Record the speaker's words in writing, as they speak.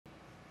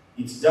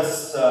it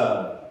just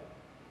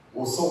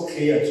was so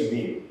clear to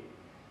me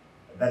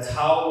that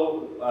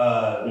how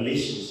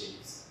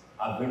relationships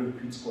are very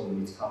critical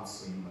when it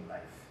comes to human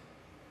life.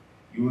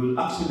 You will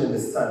actually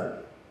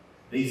understand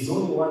there is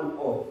only one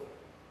oath,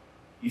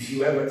 if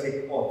you ever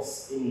take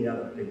oaths any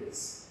other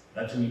place,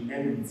 that will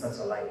end with such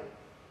a line.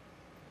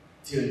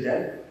 Till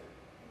death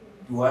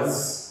do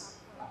us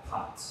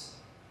apart.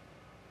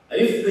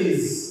 And if there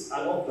is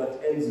an oath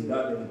that ends with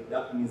that, then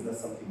that means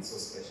that's something so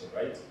special,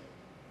 right?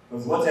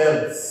 Because what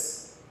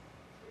else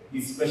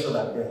is special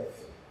than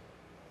death?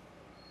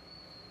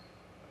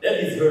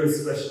 Death is very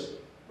special,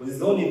 because it's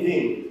the only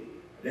thing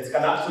that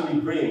can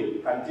actually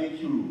can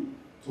take you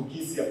to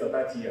kiss you after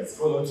 30 years.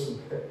 Follow through.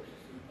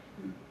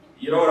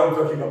 You know what I'm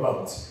talking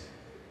about.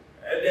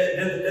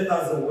 Death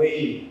has a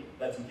way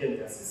that you can't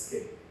just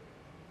escape.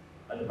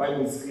 And the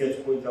Bible is clear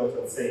to point out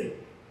and say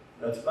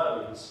that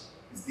marriage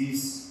is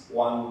this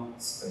one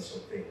special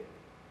thing.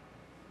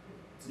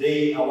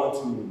 Today, I want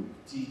to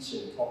teach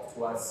and talk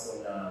to us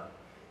on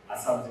a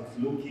subject,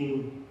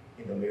 looking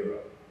in the mirror.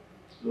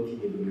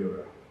 Looking in the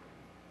mirror.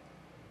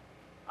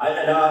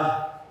 And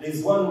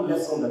there's one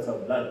lesson that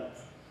I've learned.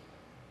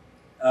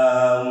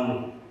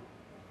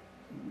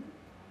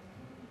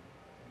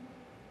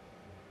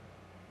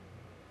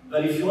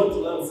 That if you want to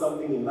learn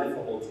something in life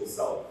about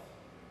yourself,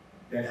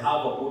 then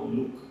have a good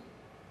look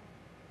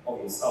of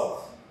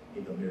yourself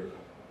in the mirror.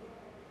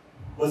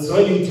 Because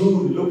when you do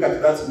look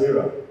at that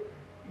mirror,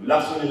 you will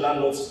actually learn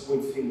not to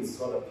point fingers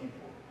to other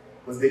people.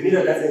 Because the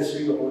mirror doesn't show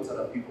you about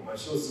other people, but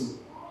shows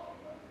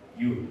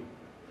you.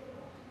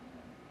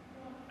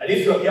 And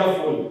if you're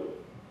careful,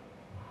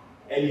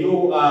 and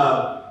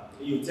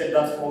you take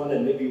that phone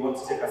and maybe you want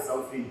to take a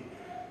selfie,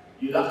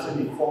 you'll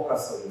actually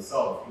focus on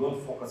yourself. You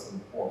won't focus on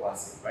the poor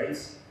person, right?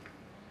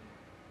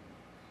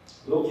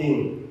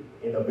 Looking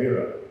in the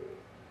mirror.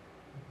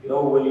 You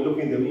know, when you look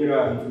in the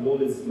mirror, it will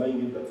always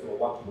remind you that you are a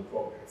work in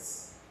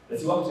progress. That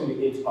you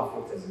actually ain't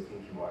perfect as you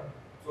think you are.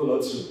 So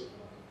not true.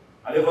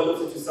 Have you ever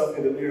looked at yourself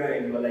in the mirror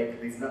and you are like,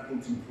 there's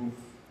nothing to improve?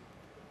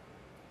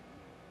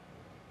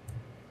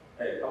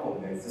 Hey, come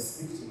on guys, just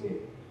speak to me.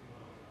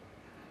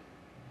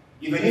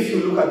 Even if you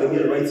look at the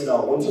mirror right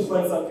now, won't you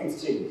find something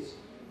to change?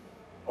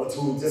 Or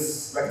to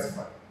just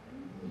rectify?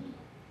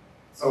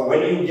 So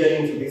when you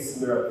get into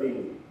this mirror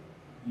thing,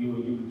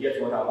 you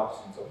get what I'm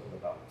actually talking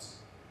about.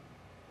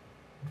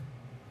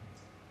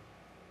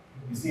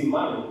 You see,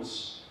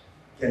 marriage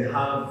can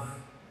have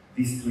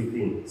these three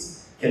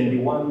things, can be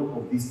one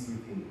of these three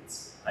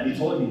things. And it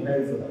all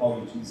depends on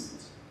how you choose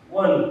it.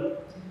 One,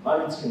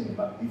 marriage can be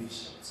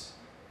magnificent.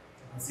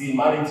 See,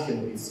 marriage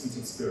can be a sweet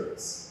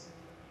experience.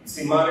 You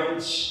see,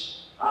 marriage,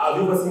 have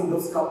you ever seen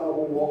those couple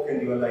who walk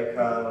and you're like,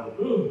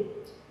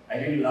 I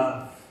really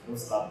love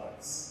those loved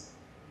ones.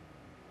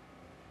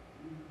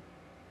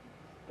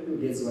 Let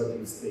me guess what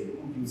you say.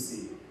 Who do you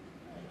see?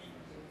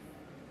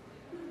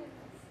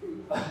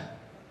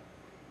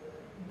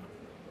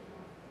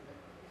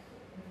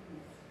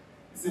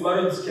 See,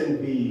 marriage can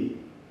be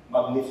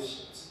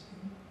magnificent,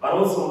 but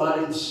also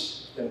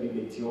marriage can be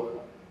mediocre.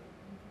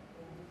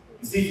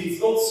 You see, if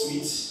it's not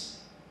sweet,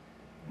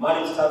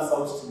 marriage turns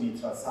out to be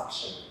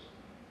transaction.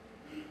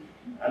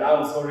 And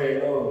I'm sorry, I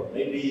know,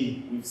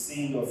 maybe we've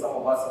seen, or some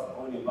of us have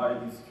gone in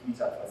marriages to be a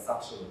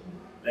transaction.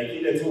 Like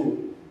in the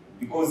two,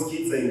 because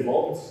kids are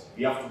involved,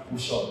 we have to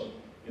push on.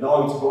 You know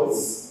how it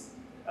goes?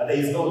 And there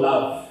is no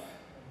love.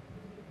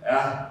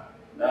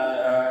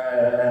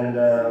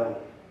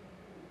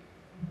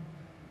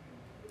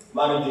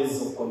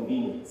 Marriages of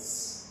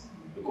convenience,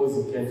 because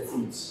you can't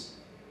quit,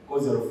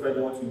 because you're afraid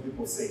of what will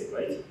people say,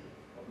 right?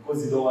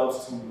 Because you don't want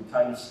to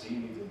tarnish the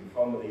image of your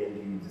family and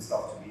you just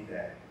have to be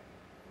there.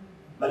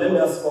 But let me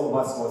ask all of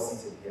us who are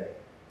seated here.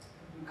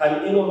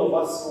 Can any one of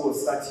us who will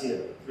sat here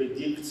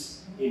predict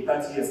in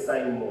 30 years'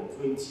 time or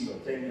 20 or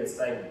 10 years'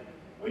 time,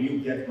 when you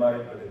get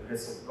married by the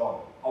grace of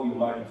God, how your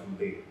marriage will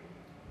be?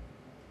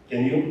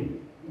 Can you?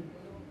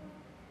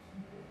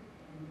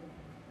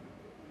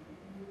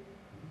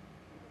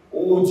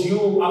 Or would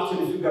you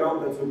actually figure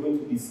out that you're going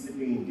to be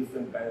sleeping in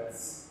different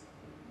beds?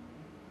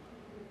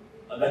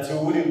 And that you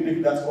wouldn't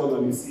pick that one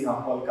when you see her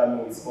call coming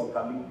or his call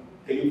coming?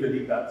 Can you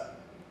predict that?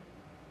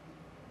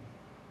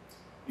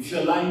 If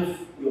your life,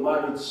 your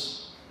marriage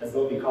does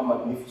not become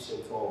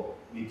magnificent or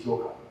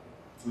mediocre,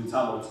 it will turn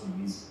out to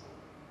be miserable.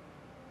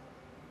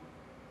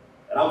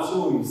 And I'm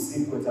sure we've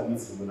seen quite a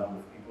miserable number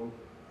of people.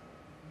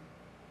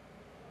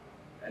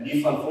 And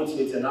if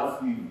unfortunate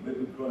enough, we've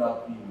maybe grown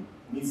up in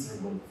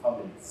miserable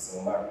families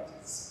or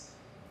marriages.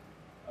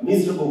 A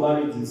miserable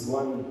marriage is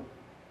one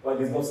where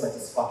there's no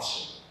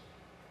satisfaction.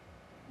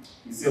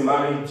 You see, a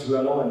marriage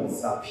where no one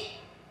is happy.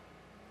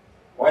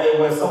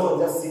 Where someone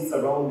just sits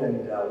around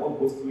and what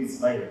goes through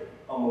his mind,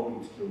 how am I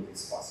going to kill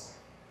this person?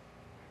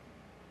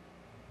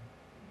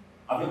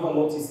 Have you ever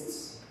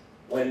noticed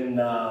when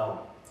a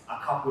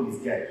couple is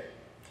dead,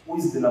 who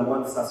is the number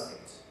one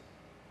suspect?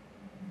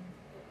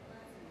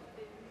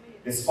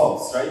 The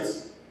spouse, right?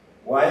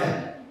 Why?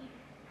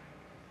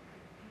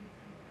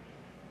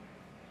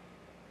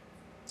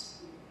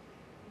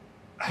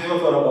 Have you ever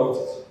thought about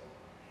it?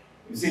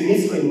 You see,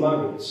 misery in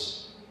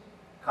marriage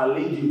can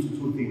lead you to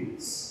two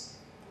things.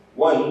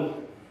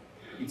 One,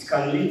 it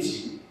can lead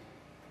you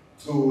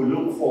to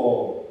look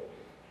for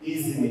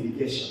easy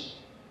medication,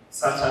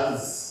 such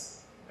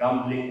as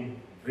gambling,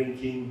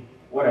 drinking,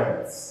 what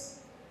else?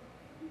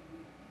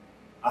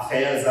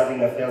 Affairs,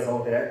 having affairs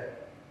out there.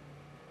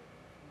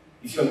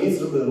 If you're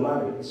miserable in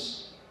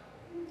marriage,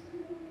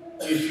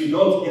 if you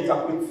don't get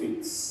a quick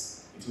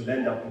fix, it will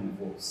end up in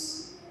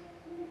divorce.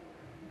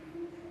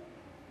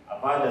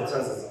 I've had a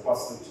chance as a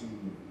pastor to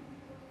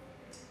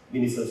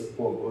minister to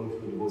people going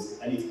through divorce,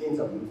 and it ain't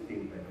a good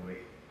thing, by the way.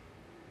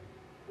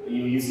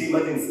 You see,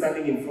 imagine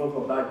standing in front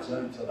of that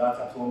judge or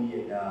that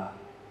attorney, and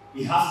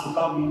he has to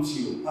come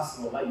into your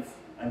personal life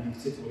and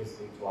dictate what is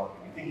going to happen.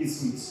 You think it's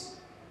sweet?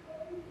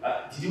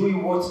 Did you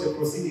watch the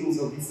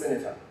proceedings of this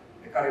senator,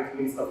 the current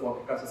minister for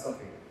agriculture or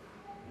something?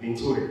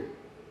 Venture.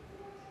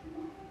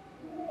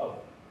 Oh,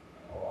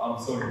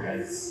 I'm sorry,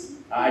 guys.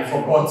 I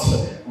forgot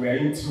we're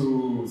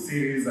into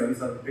series and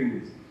these other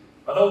things.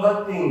 But all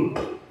that thing,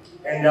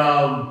 and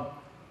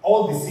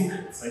all the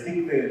secrets, I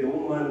think the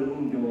woman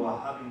whom they were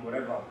having,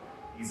 whatever,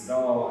 is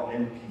now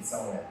an MP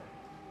somewhere.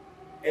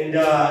 And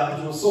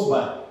it was so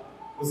bad,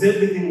 because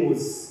everything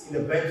was in the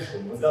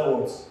bedroom. Was that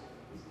what? Was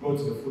brought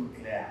to the full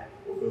glare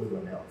of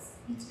everyone else.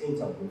 It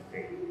ain't a good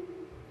thing.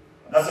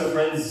 And that's why,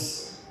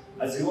 friends,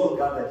 as you all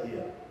gather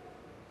here,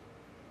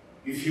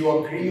 if you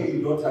agree or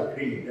you don't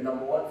agree, the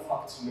number one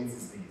fact remains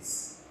is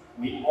this.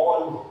 We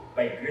all,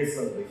 by grace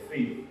and by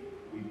faith,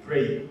 we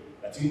pray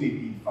that we may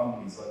be in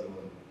families on the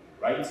way.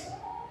 Right?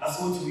 That's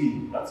and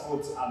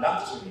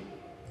actually,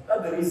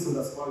 that's the reason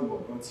that's why we were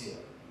brought here.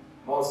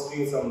 Most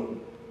doing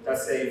some,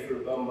 just say, if you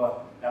remember,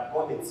 that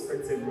God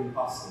expects every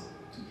person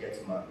to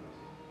get married.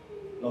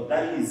 Now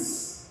that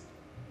is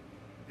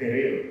the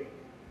real.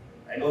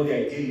 I know the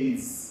ideal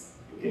is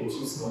you can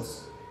choose not to.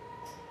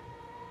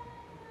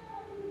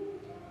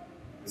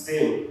 You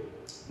see,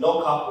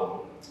 no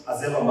couple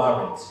has ever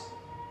married.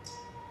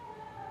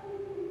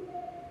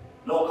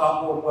 No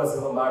couple who has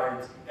ever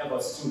married ever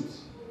stood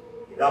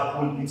in that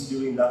pulpit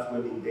during that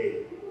wedding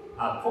day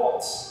and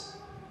thought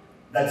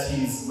that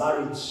his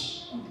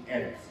marriage would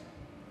end.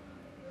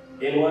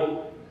 Anyone?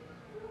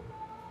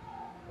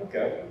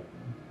 Okay.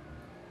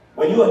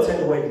 When you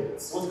attend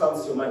weddings, what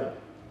comes to your mind?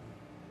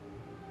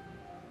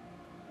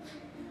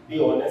 Be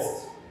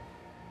honest.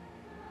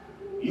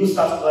 You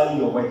start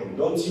planning your wedding,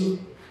 don't you?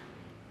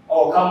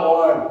 Oh, come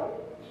on.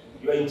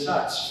 You're in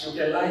church. You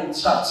can lie in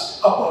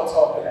church. How about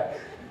all that?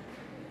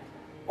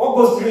 What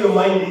goes through your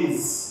mind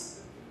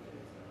is,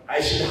 I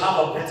should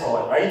have a better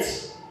one, right?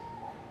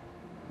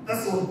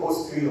 That's what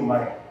goes through your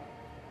mind.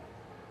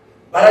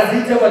 But has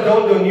it ever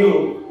dawned on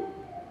you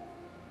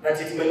that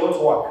it may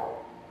not work?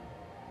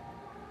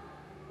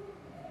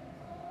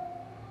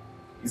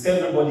 You see,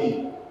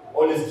 everybody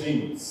always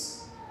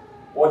dreams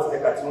what the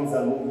cartoons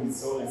and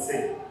movies always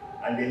say,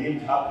 and they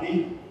lived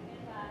happily.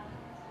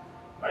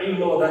 But you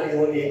know that it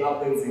only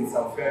happens in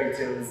some fairy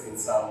tales, in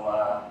some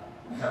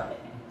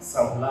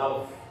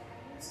love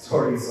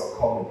stories or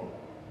comedy.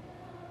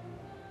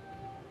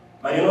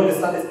 But you know the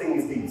saddest thing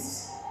is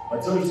this: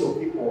 majority of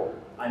people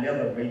are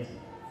never ready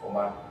for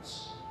marriage.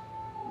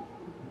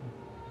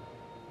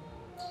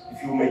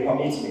 If you may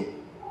permit me,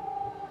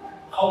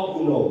 how do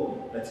you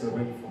know that you're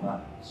ready for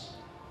marriage?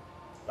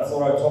 That's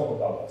what I talk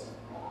about.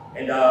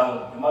 And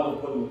the man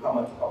of God will come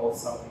and talk about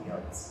something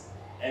else.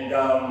 And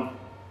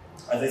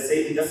as I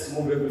said, just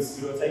remove every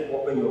stereotype,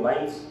 open your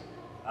mind,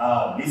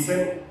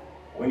 listen.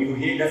 When you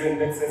hear it doesn't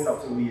make sense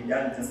after we're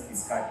done, just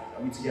discard it.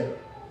 Are we together?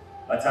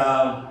 But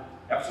I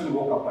actually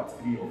woke up at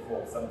 3 or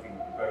 4, something,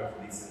 preparing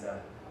for this.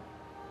 And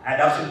I had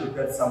actually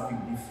prepared something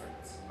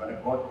different.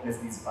 But God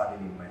placed this burden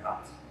in my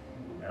heart.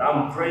 And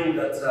I'm praying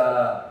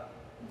that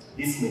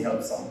this may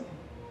help someone.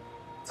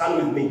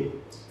 Turn with me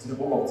to the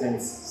book of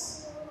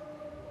Genesis.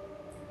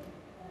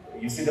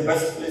 You see, the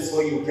best place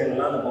where you can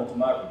learn about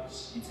marriage,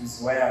 it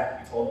is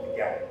where it all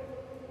began.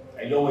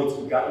 I know where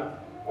it began.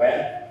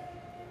 Where?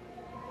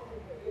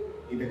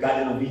 In the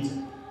Garden of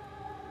Eden.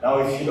 Now,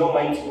 if you don't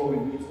mind to go with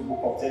me to the book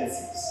of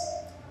Genesis,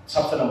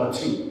 chapter number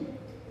 2.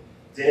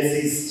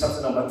 Genesis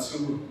chapter number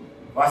 2,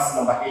 verse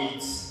number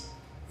 8.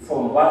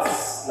 From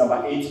verse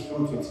number 8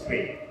 through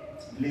 23.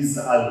 Please,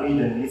 I'll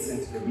read and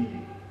listen to the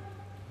reading.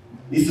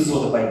 This is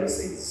what the Bible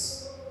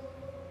says.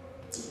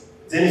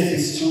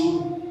 Genesis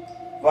 2,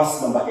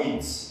 verse number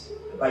 8.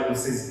 The Bible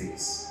says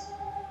this.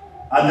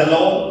 And the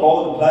Lord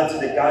God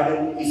planted the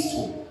garden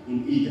eastward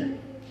in Eden.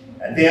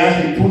 And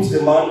there he put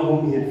the man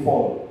whom he had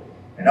formed.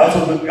 And out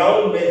of the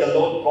ground made the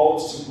Lord God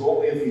to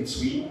grow every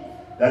tree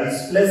that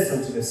is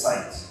pleasant to the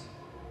sight,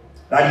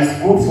 that is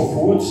good for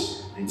food.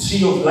 The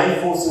tree of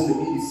life also in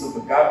the midst of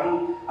the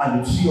garden,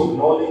 and the tree of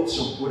knowledge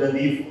of good and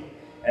evil.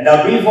 And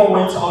a river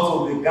went out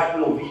of the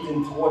garden of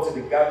Eden to water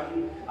the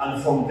garden,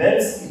 and from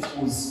thence it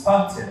was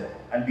parted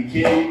and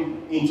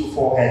became into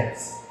 4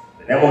 heads.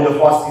 The name of the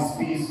first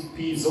is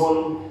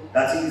Pizon,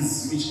 that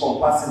is, which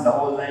compasses the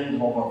whole land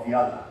of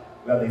Aviala,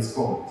 where there is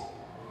gold.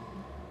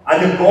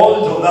 And the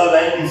gold of that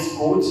land is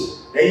good.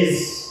 There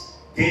is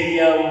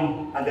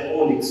barium and the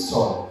onyx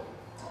stone.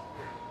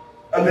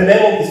 And the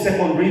name of the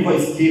second river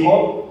is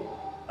Gihon.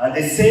 And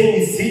the same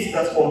is it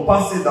that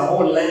compasses the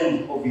whole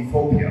land of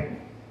Ethiopia.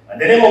 And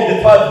the name of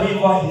the third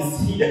river is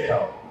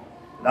Hiddekel,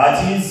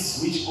 that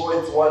is, which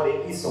goeth toward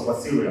the east of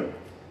Assyria.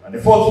 And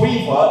the fourth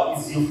river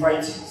is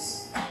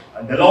Euphrates.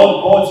 And the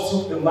Lord God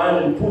took the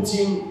man and put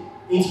him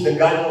into the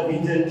garden of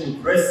Eden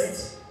to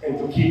dress it and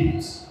to keep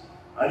it.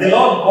 And the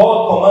Lord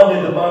God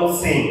commanded the man,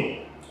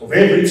 saying, of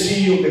every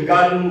tree of the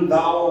garden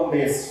thou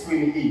mayest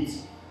freely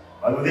eat,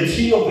 but of the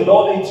tree of the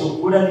knowledge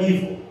of good and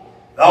evil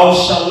thou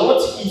shalt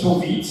not eat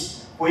of it,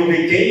 for in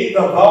the day that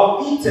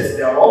thou eatest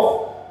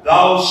thereof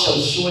thou shalt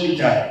surely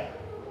die.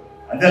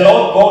 And the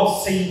Lord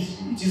God said,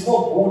 it is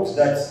not good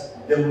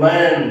that the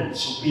man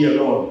should be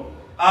alone.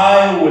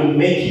 I will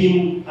make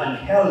him an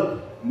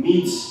help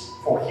meet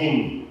for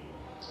him.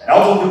 And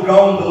out of the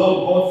ground the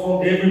Lord God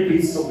formed every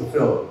beast of the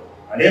field,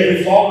 and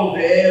every fowl of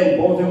the air, and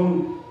brought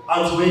them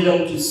unto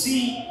Adam to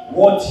see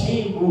what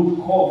he would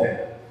call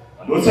them.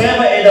 And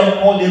whatsoever Adam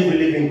called every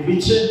living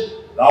creature,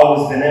 that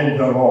was the name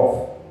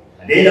thereof.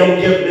 And Adam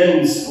gave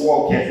names to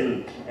all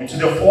cattle, and to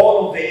the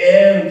fowl of the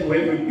air, and to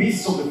every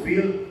beast of the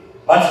field.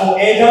 But for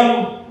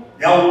Adam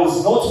there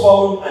was not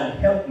found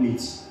an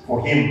helpmeet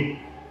for him.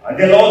 And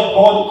the Lord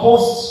God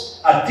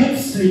caused a deep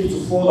sleep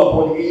to fall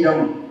upon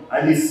Adam,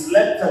 and he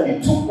slept, and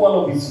he took one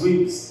of his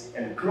ribs,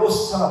 and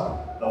closed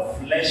up the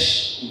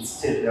flesh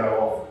instead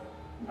thereof.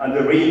 And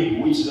the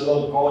rib which the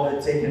Lord God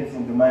had taken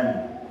from the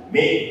man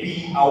made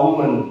be a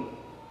woman,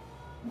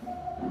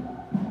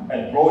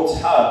 and brought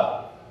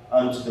her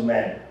unto the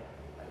man.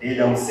 And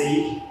Adam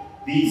said,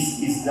 this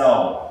is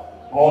now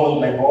bone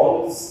of my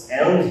bones,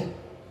 and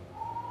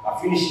I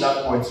finished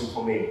that poetry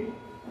for me.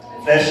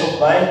 Flesh of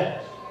mine,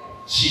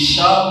 she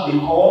shall be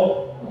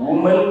called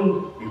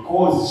woman,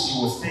 because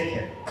she was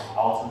taken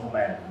out of the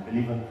man.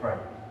 Believe and pray.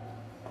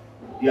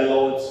 Dear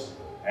Lord,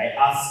 I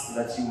ask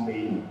that you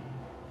may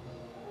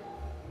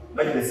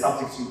make the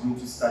subject you're going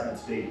to study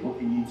today,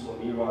 looking into a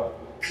mirror,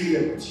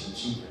 clear to your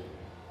children.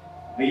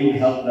 May you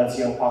help that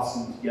young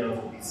person to get out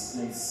of this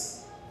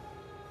place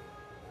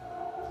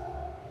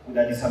with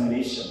a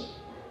determination.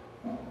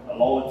 The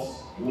Lord,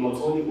 you are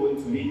not only going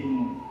to lead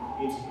him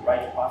into the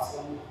right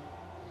person,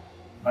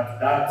 but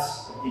that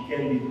he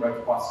can be the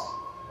right person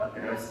that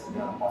the rest of the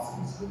other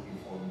person is looking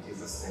for. In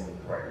Jesus' name we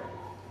pray.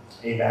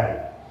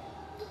 Amen.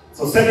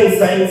 So 7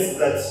 signs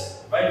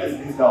that, write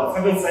this down,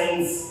 7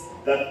 signs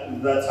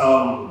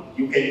that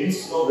you can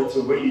use to know that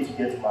you're ready to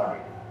get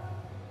married.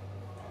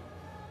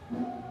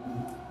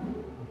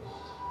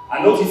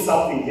 I noticed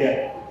something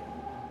here.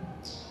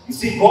 You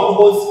see, God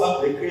holds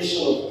back the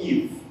creation of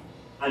Eve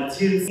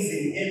until he's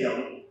in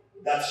Adam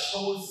that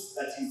shows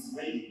that he's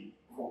ready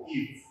for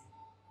Eve.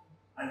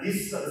 And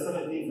these are the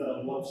 7 things that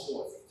I want to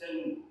show us.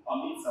 10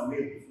 permits are made,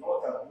 if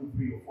not, I'll do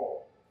 3 or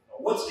 4. Now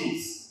watch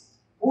this.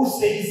 Who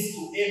says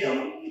to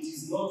Adam, it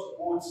is not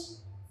good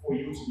for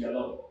you to be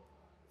alone?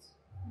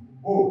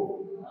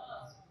 Who?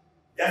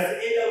 Does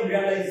Adam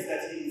realize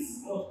that he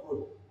is not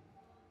good?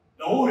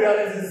 Now who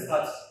realizes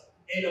that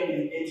Adam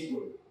ain't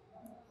good?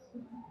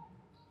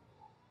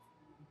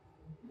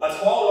 But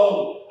for how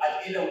long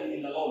had Adam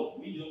been alone?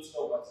 We don't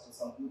know, but for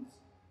some good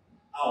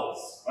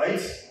hours,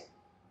 right?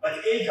 But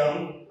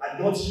Adam had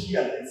not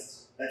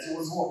realized that he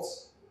was what?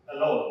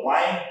 Alone.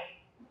 Why?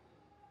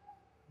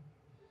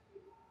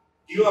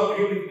 Do you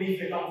agree with me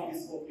if I come to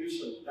this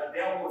conclusion that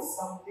there was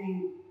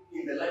something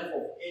in the life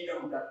of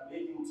Adam that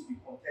made him to be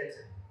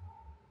contented?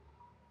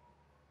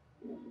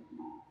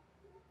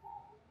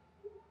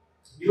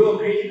 Do you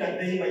agree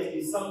that there might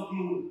be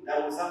something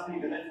that was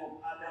happening in the life of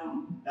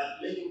Adam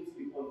that made him to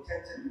be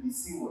contented with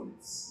his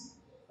singleness?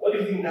 What do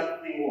you think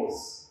that thing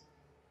was?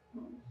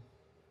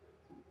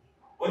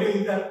 What do you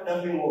think that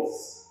thing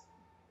was?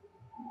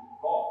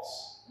 God.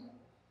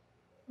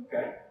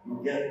 Okay,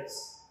 you get it.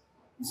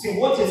 You see,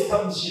 what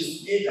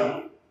establishes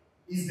Adam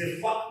is the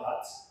fact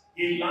that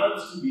he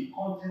learned to be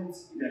content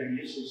in a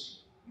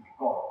relationship with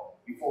God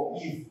before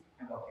Eve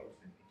ever came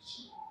to the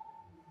picture.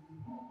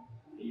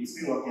 You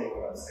still not getting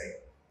what I'm saying?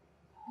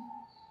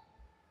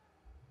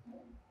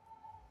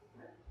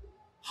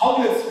 How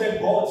do you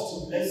expect God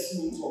to bless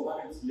you into a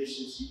marriage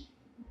relationship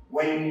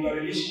when your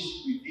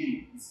relationship with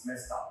Him is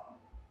messed up?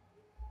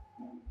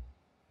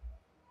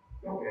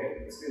 Okay,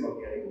 you're still not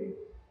getting me.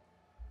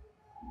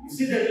 You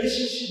see, the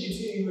relationship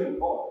between you and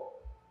God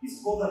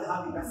is more than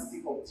having that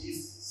stick of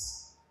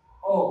Jesus.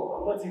 Oh,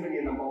 I'm not even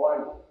in number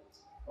 1.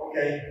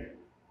 Okay.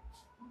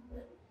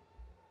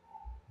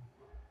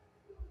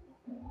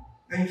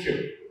 Thank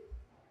you.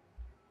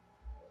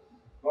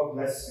 God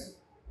bless you.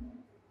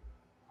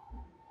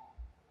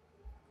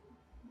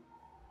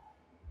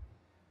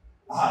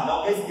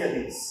 Now let's get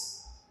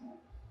this.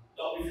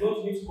 Now, if you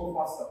want me to go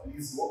faster,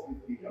 please walk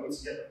with me. Are we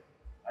together?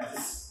 I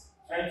just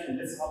try to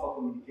let's have a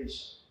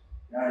communication.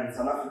 Yeah, it's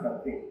an African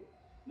thing.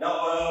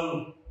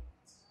 Now,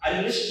 a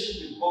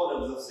relationship with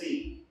God, as I've said,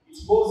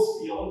 it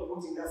goes beyond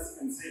putting us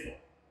in favor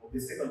of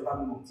the second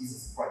coming of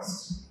Jesus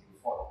Christ.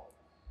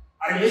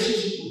 A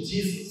relationship with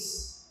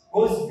Jesus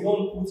goes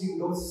beyond putting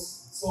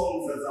those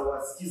songs as our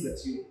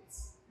skiza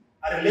tunes.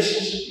 A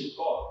relationship with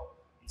God,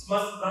 it It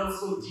must run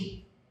so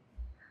deep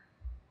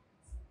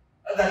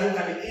that you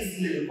can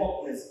easily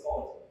recognize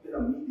God even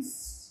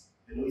amidst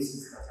the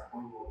noises that are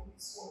going on in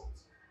this world.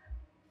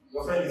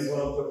 Your friend is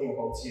what I'm talking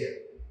about here.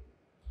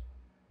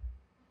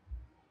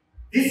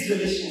 This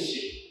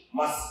relationship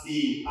must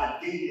be a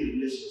daily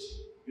relationship.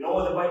 You know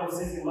what the Bible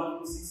says in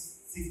Matthew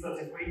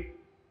 6:33?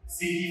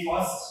 Seek ye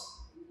first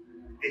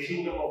the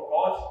kingdom of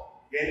God,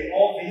 then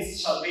all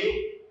this shall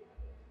be.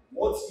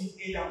 What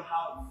did Adam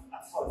have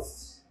at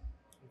first?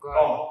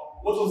 God.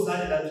 What was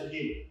added unto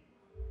him?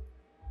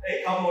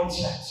 Hey, come on,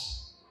 church.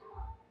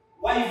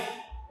 Wife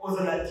was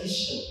an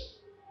addition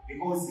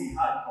because he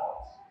had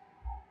God.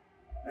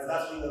 Does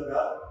that ring a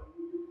bell?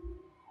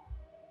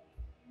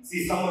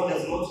 See, someone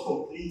does not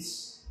complete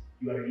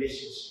your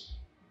relationship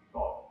with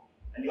God.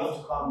 And you have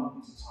to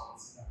come to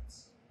terms with that.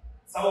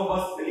 Some of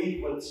us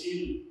believe until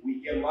we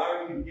get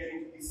married, we get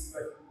into this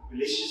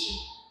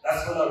relationship,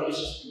 that's when our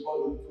relationship with God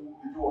will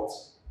do what?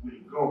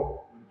 Will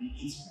grow, will be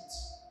intimate.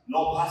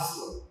 No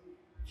pastor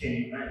can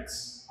unite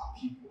a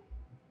people.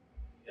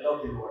 You're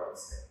not getting what I'm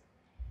saying.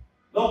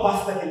 No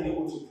pastor can be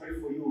able to pray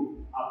for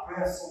you a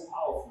prayer so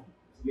powerful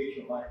to make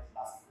your marriage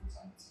last for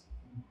eternity.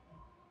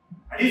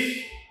 And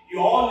if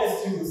you're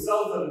honest with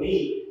yourself and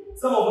me,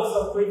 some of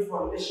us have prayed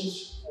for a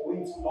relationship for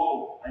way too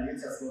long and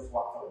it has not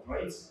worked out,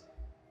 right?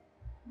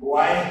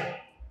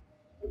 Why?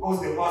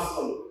 Because the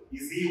person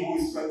is he who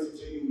is trying to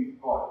join you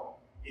with God.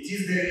 It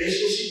is the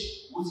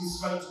relationship which is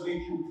trying to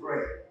make you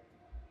pray,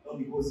 not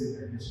because you're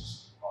in a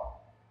relationship with God.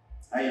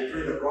 I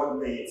pray that God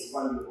may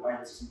expand your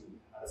mind to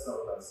understand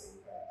what I'm saying,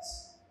 guys.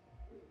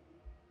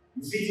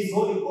 You see, it is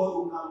only God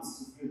who comes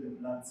to fill the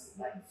blanks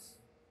in life,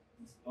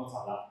 not a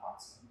love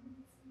partner.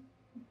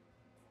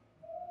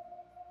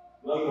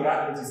 You know, your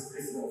Adventist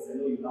Christians, they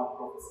know you love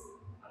prophecy.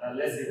 And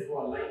unless they go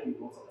online, you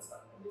don't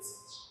understand the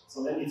message.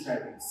 So let me try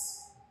this.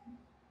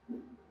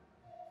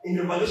 In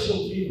Revelation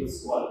 3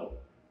 verse 1,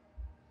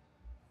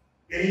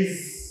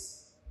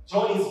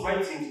 John is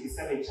writing to the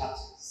 7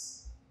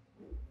 churches.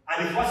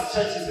 And the first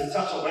church is the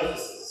church of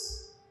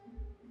Ephesus.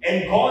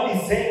 And God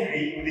is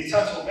angry with the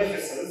church of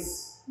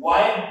Ephesus.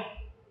 Why?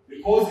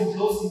 Because it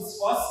lost its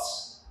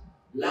first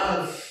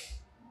love.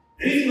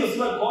 The reason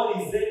why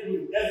God is angry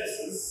with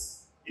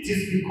Ephesus, it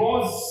is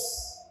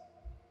because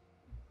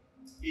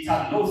it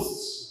had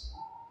lost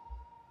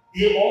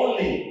the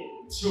only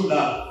true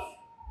love.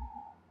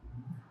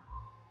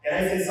 Can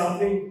I say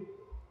something?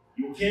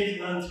 You can't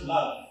learn to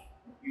love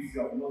if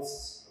you have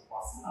lost your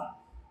first love.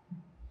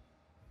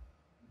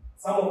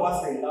 Some of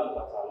us are in love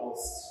but are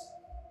lost.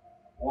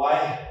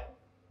 Why?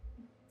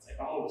 It's like,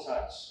 I'm on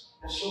church.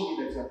 Just show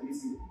me that you're at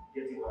least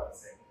getting what I'm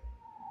saying.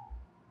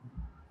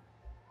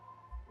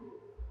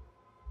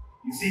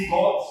 You see,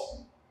 God,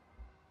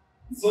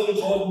 it's only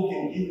God who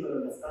can give you an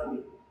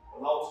understanding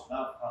on how to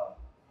love her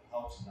and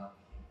how to love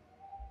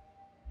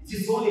him. It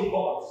is only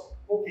God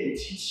who can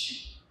teach you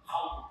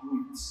how to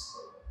do it.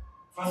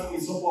 Trust me,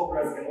 soap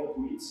operas cannot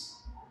do it.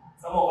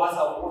 Some of us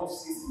have watched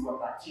since we were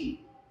 13,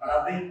 but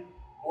have they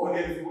all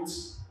very good?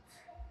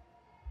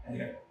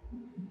 Anyway.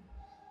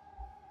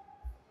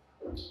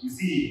 You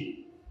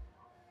see,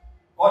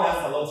 God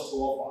has a lot to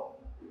offer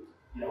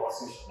in our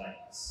social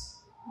lives.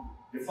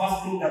 The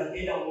first thing that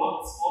Adam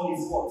works on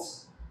is what?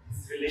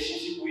 His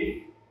relationship with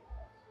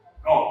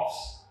God.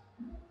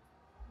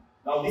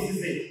 Now this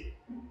is it.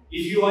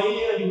 If you are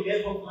here and you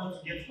ever plan to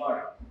get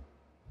married,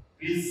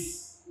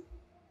 please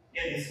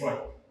get this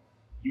right.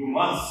 You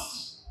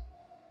must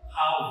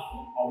have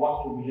a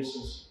working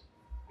relationship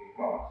with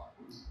God.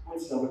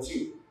 Point number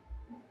 2.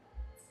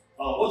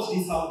 Watch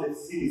this how the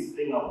scene is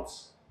playing out.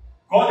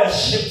 God has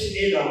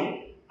shaped Adam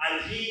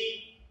and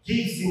he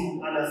gives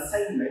him an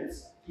assignment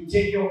to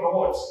take care of the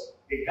what?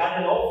 The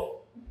Garden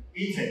of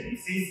Eden. He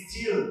says,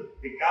 till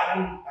the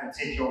garden and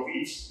take care of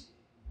it.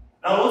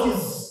 Now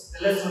notice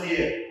the lesson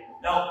here.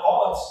 Now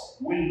God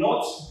will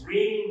not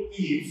bring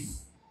Eve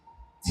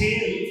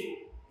till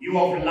you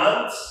have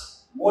learned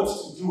what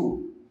to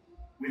do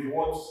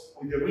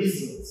with the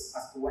reasons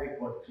as to why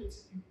God created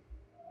you.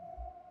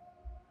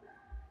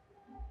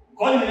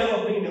 God will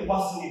never bring the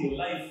person in your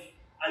life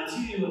until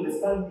you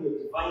understand your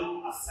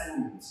divine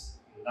assignment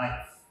in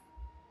life.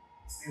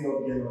 Still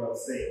not getting what I'm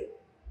saying.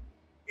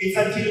 It's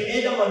until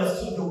Adam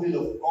understood the will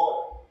of God.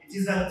 It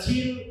is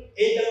until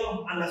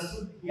Adam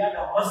understood he had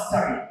a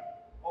mastery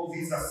of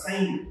his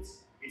assignment.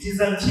 It is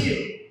until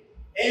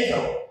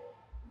Adam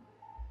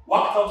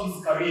worked out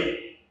his career.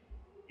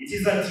 It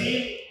is until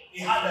he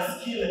had a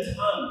skill at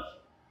hand.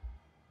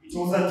 It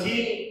was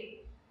until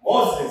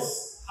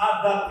Moses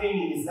had that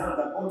thing in his hand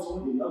that God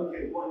told him, now you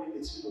can go and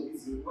lead the children of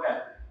Israel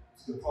where?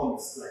 To the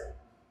promised land.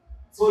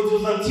 So it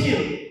was until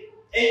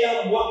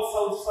Adam works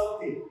out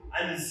something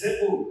and is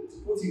able to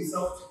put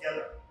himself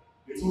together.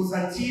 It was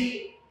until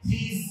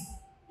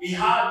he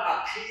had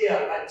a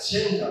clear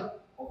agenda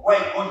of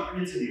why God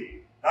created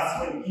him. That's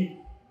when Eve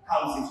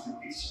comes into the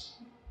picture.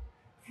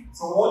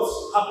 So what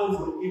happens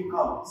when Eve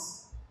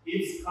comes?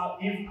 Eve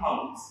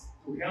comes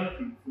to help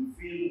him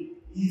fulfill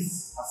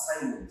his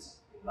assignment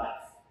in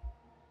life.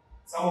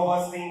 Some of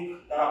us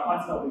think that our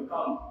partner will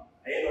come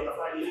and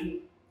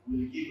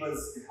will give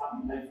us the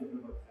happy life we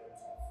ever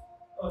dreamt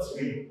of. Not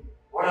really.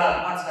 What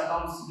our partner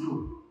comes to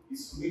do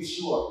is to make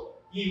sure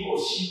he or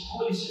she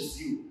polishes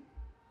you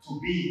to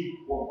be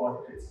what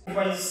God created.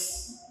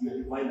 Sacrifice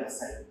your divine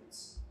assignment.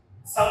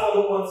 Someone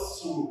who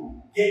wants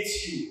to get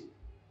you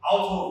out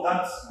of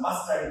that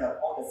mastery that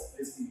God has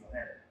placed in your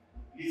hand.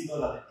 Please know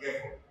that the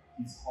devil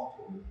is hot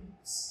on your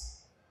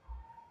heels.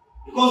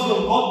 Because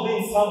when God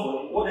brings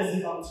someone, what does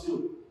he come to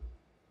do?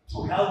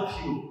 To help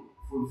you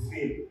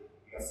fulfill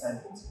your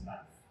assignment in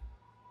life.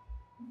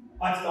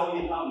 But now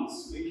when it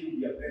comes to make you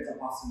be a better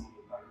person in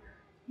your career,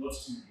 not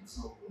to be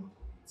thrown out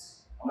of it.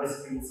 Am I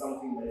saying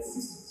something, my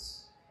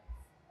sisters?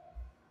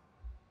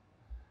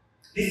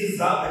 This is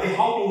how do you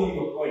know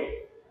you're growing?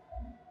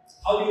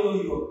 How do you know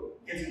you're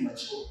getting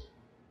mature?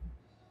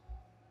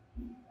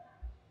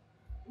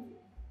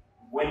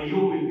 When you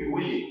will be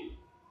willing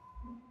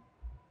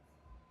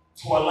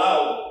to allow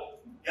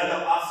the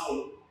other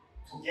person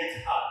to get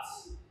hurt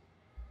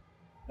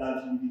than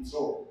to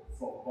withdraw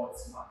from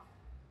God's mind.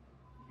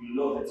 You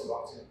know that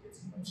you're actually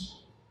getting mature.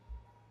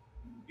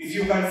 If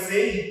you can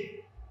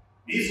say,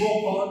 this is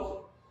what God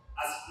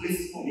has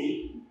placed for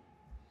me,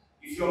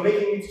 if you're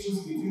making me choose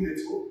between the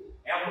two,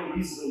 I have no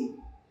reason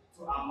to,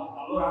 I'm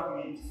not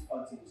having any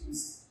difficulty in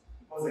choosing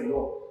because I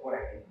know what I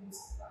need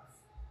most in life.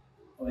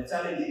 But the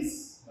challenge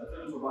is, the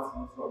challenge of us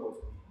not about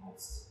to be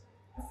most.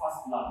 The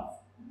first love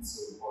is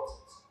so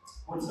important.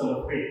 Point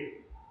number 3.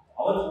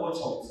 I want to watch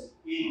out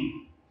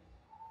in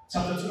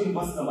chapter 2 in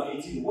verse number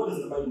 18. What does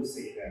the Bible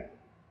say there?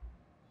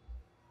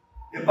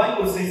 The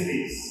Bible says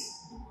this.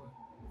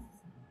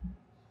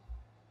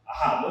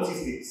 What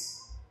is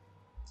this?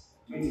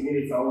 20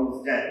 minutes are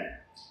almost done.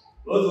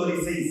 Notice what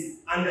it says.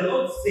 And the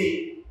Lord said,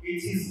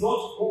 it is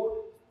not good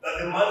that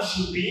the man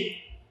should be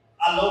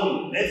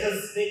alone. Let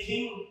us make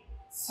him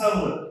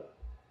someone.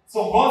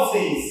 So God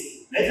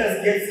says, let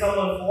us get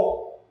someone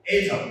for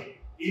Adam.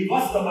 In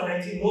verse number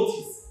 19,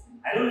 notice.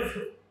 I don't know if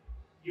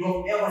you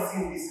have ever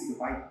seen this in the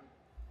Bible.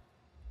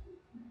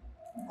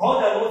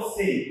 God did not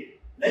say,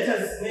 let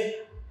us make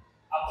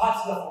a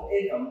partner for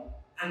Adam,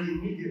 and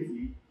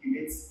immediately he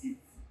makes Eve.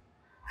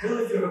 I don't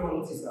know if you ever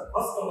noticed that.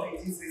 Verse number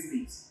 18 says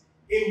this.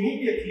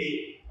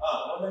 Immediately,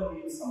 let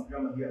me use some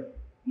grammar here.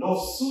 No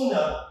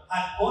sooner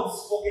had God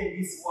spoken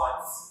these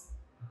words,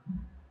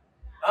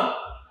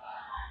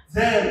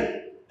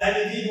 then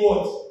that he did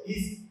what?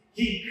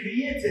 He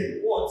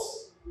created what?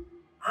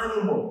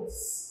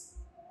 Animals.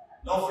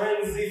 Now,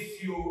 friends,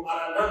 if you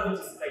are an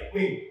Adventist like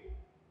me,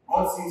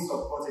 God seems to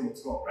have gotten it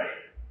wrong, right?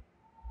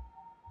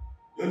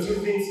 Don't you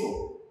think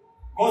so?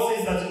 God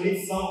says that you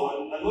need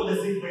someone, and what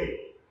does he pray?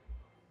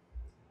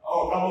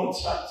 Oh, come on,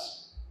 church.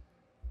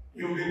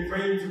 You've been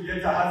praying to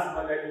get a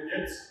husband, and you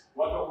get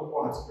what of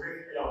God to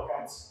pray for your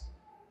cats.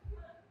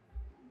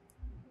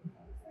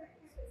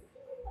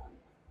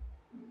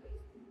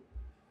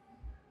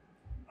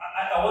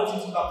 I want you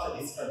to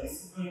capture this, but this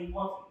is very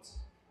important.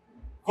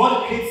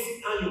 God creates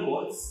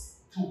animals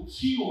to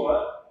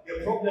cure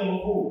the problem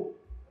of who?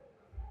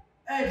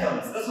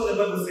 Adams. That's what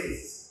the Bible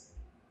says.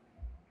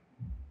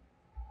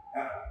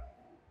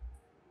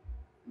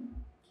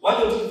 Why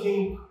don't you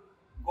think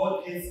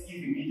God creates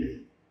Eve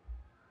immediately?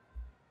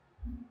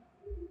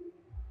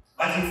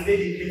 But instead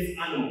he creates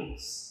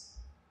animals.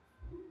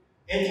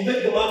 And to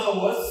make the matter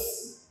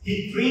worse,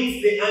 he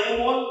brings the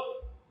animal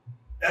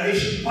that they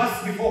should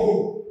pass before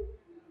who?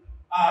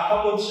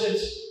 Come on,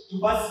 church, to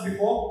pass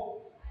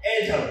before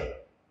Adam.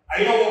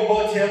 I know what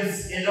God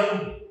tells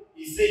Adam.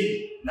 He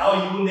said,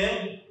 now you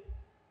name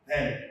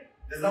them.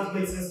 Does that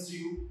make sense to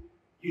you?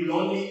 You're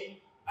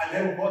lonely, and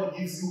then God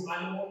gives you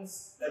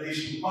animals that they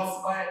should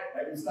pass by,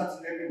 and you start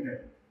naming them.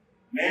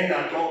 Men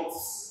are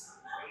dogs.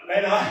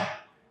 Men are,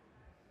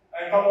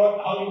 and come on,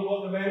 how do you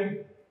call the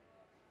men?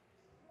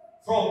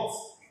 Frogs.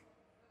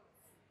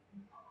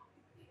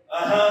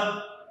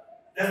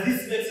 Does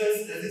this make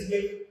sense? Does this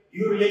make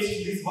you relate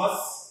to this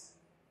verse?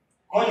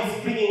 God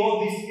is bringing all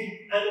these big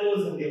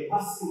animals and they're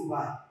passing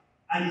by.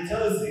 And he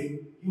tells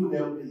him, you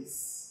know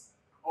this.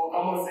 Oh,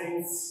 come on,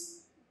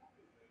 saints.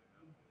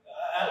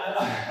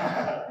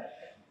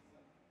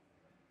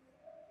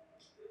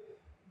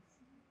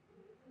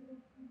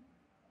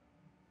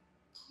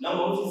 Now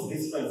notice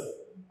this, friends.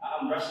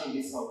 I'm rushing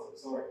this out.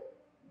 Sorry.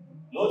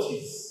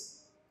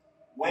 Notice,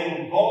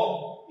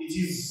 it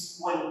is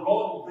when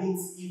God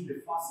brings Eve the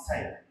first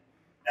time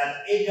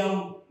that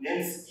Adam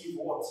names Eve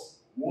what?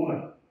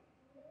 Woman.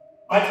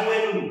 But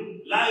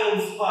when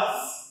lions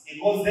pass, he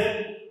calls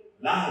them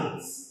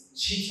lions,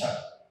 cheetah,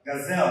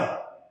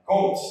 gazelle,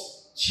 goat,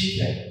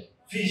 chicken,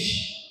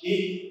 fish.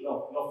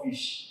 No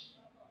fish.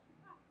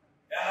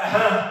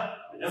 I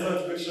just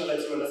want to make sure that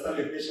you understand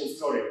the creation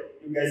story.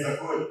 You guys are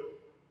good.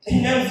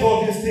 He names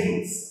all these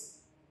things.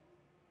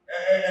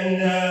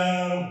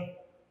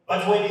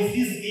 But when he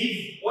sees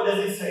Eve, what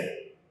does he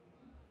say?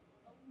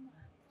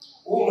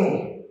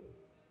 Woman.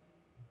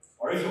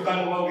 Or if you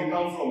can't know where we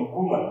come from,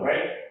 woman,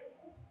 right?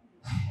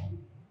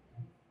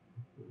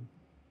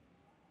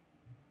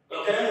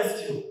 But can I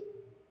ask you,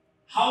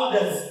 how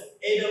does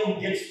Adam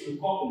get to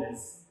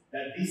recognize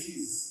that this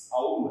is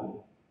a woman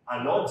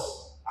and not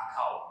a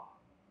cow.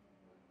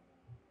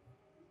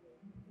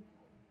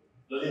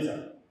 Lolita,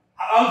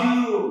 how do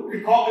you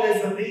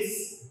recognize that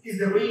this is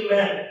the real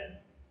man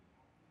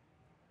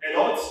and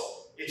not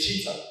a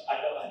cheater?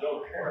 I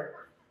don't care.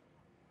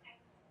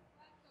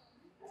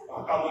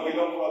 Come on, we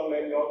don't call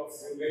men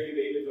dogs and very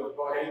the image of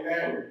God.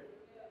 Amen.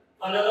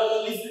 And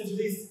now listen to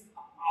this.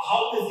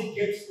 How does he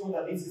get to know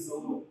that this is a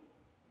woman?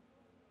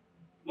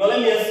 Now let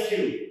me ask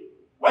you,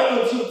 why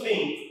don't you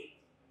think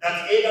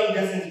that Adam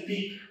doesn't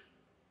pick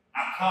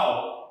a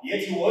cow, yet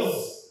he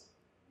was?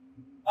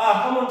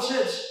 Come on,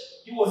 church.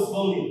 He was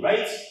lonely,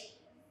 right?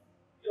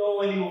 You know,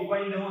 when you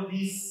find all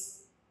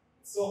this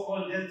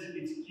so-called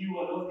LGBTQ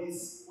and all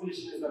this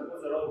foolishness that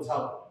goes around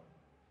town.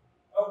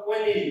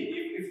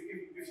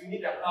 If you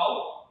need a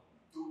cow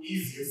to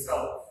ease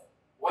yourself,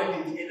 why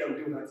did Adam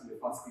do that in the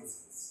first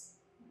instance?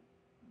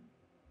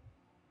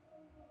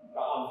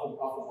 I've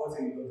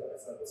forgotten you don't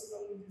understand those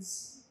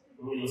languages.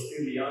 You're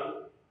still young.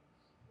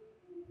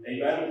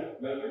 Amen.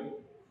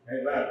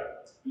 Amen.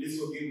 Please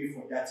forgive me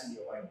for that in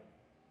your mind.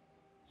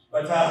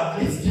 But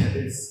please hear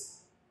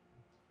this.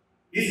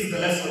 This is the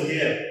lesson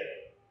here.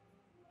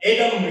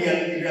 Adam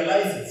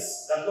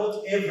realizes that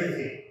not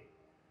everything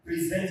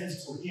presented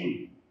to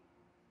him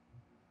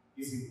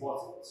is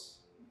important.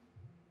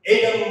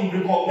 Adam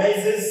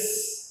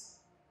recognizes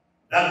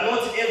that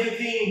not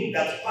everything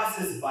that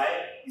passes by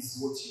is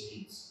what you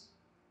need.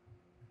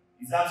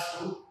 Is that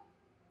true?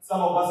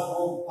 Some of us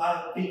go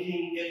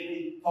picking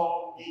every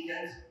top,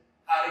 weekend,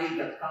 Harry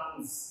that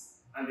comes,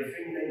 and the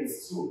feminine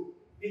is true.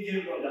 Pick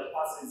everyone that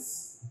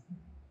passes,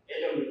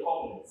 Adam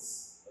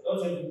recognizes. But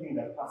not everything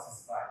that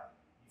passes by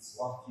is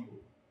what you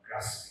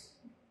grasp.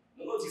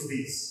 Now notice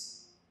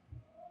this.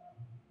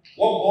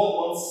 What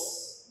God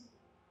wants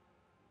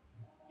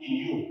in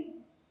you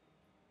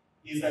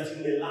is that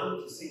you may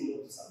learn to say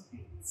no to some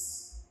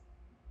things.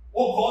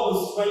 What God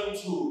was trying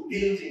to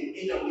build in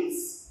Adam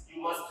is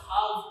you must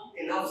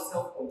have enough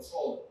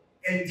self-control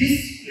and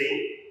discipline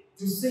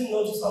to say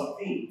no to some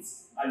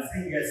things and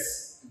say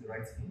yes to the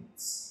right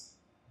things.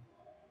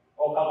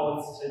 Oh, come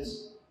on, church.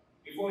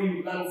 Before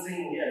you learn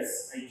saying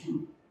yes, I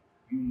do,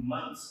 you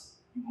must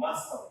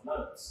have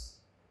learned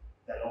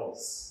the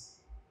laws.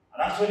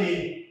 And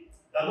actually,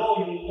 the law,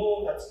 you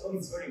know that no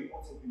is very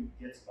important when you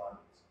get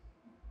married.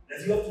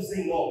 That you have to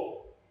say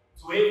no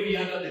to every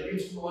other the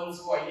beautiful ones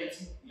who are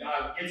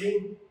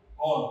getting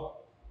on.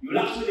 You'll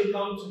actually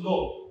come to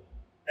know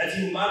that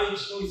in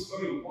marriage, no is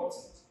very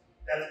important.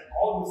 That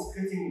God was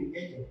creating in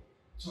Adam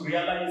to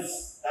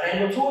realize that I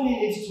not only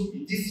need to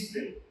be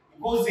disciplined,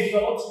 because if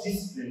you're not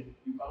disciplined,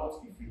 you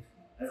cannot be faithful.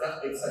 Does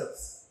that make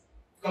sense?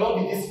 You cannot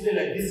be disciplined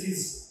like this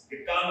is the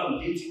gun I'm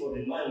dating or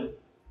the man,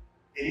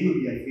 then you will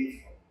be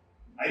unfaithful.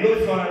 I know if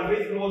you're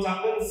unfaithful, what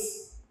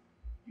happens?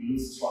 You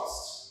lose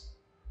trust.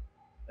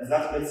 Does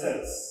that make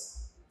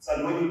sense?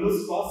 So when you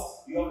lose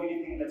trust, you have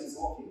anything that is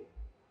working.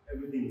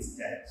 Everything is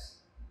dead.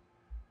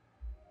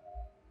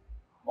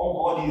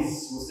 All God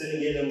was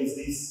telling Adam is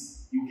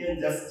this: you can't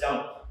just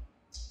jump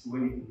to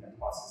anything that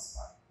passes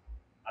by.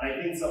 And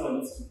I think someone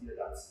needs to hear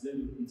that. Let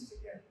me repeat it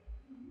again.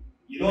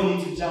 You don't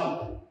need to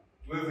jump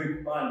to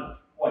every man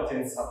who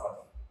attends Sabbath.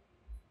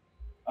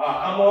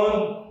 Come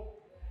on.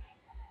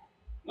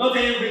 Not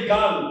every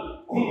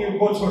girl whom you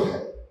go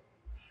to.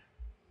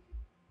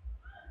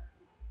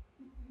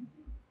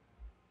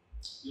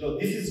 You know,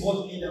 this is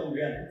what Adam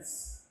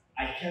realized.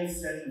 I can't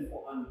settle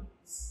for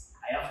animals.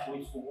 I have to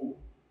wait for who?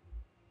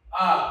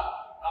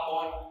 Come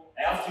on.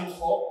 I have to wait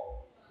for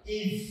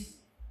Eve.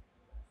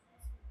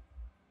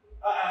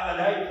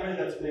 And I pray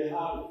that we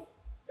have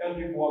young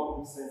people who have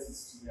good senses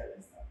to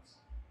realize that.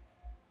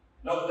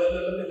 Now,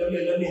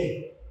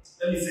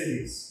 let me say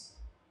this.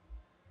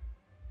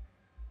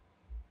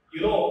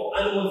 You know,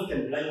 animals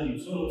can blind you,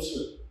 so not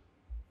sure.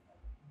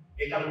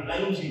 They can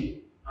blind you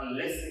and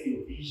lessen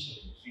your vision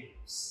and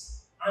dreams.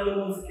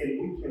 Animals can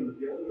weaken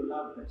the only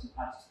love that you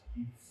had to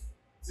give.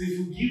 So if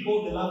you give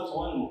all the love to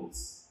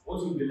animals, what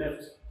will be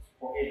left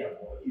for Adam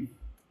or Eve?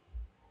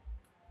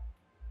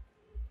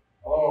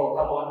 Oh,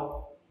 come on.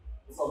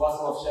 Some of us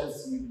who have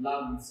shared with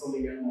love with so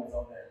many animals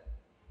out there.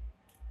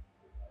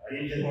 Are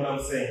you getting what I'm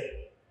saying?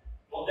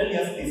 Well, let me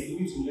ask this, it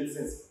needs to make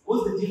sense.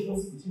 What's the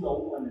difference between a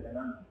woman and an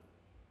animal?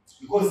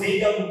 Because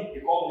Adam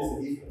recognizes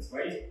the difference,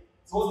 right?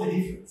 So what's the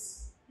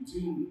difference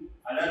between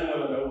an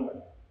animal and a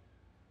woman?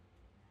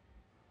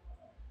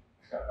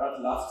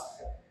 That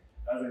last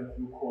doesn't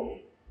feel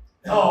corny.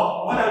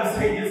 No, what I'm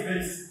saying is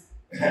this.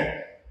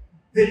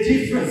 The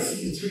difference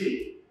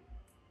between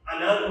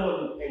an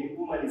animal and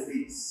woman is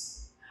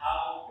this: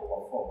 how they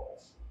were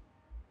formed.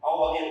 How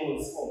were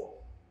animals formed?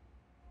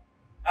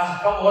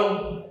 Come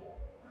on.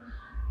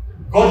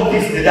 God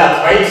gives the dirt,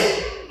 right?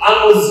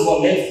 Animals were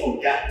made from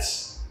dirt.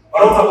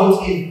 But what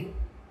about Eve?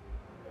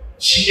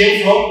 She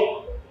came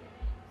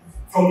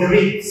from the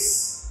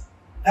ribs.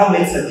 That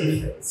makes a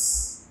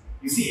difference.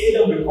 You see,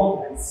 Adam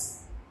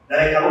recognized that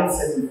I cannot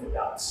settle for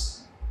that.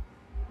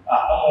 Come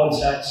on,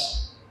 church.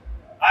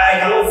 I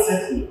cannot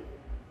settle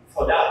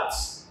for that.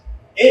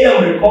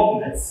 Adam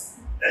recognized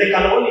that I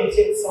can only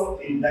take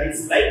something that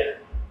is like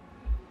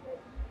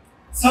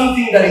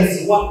something that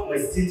is worth my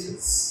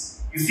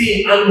status. You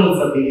see, animals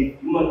are beneath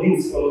human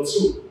beings follow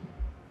too.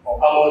 Or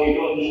come on, you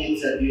don't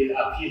need a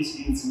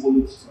PhD in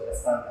zoology to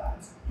understand that.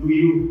 Do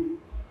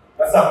you?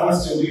 That's a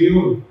question, do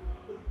you?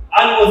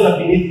 Animals are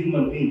beneath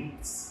human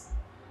beings.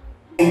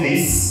 In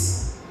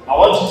this, I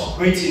want you to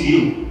create in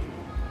you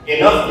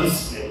enough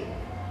discipline.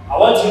 I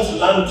want you to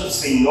learn to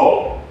say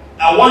no.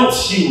 I want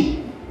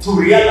you to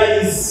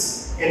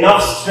realize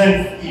enough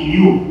strength in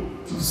you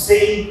to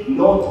say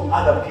no to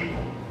other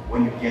people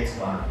when you get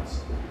married.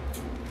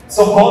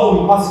 So God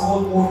will pass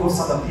on all those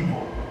other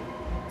people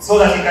so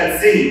that He can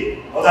say,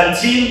 but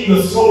until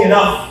you're strong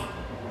enough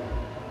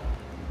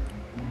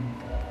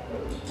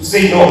to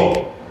say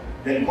no,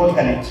 then God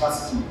can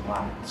entrust you with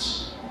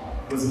marriage.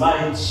 Because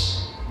marriage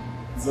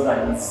is not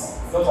an easy,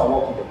 it's not a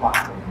walk in the park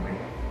anyway.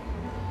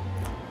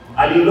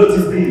 And you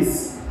notice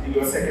this in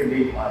your second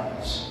day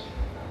marriage.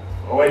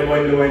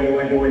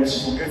 When she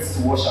forgets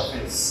to wash her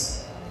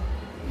face.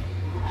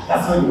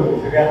 That's when you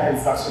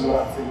realize actually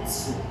what I'm saying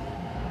is true.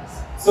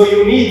 So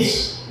you need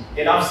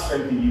enough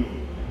strength in you.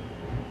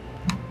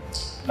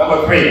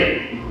 Number 3.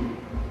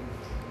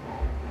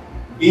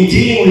 In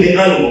dealing with the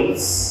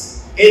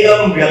animals,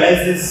 Adam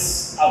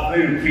realizes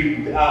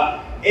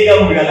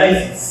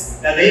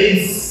that there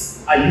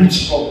is a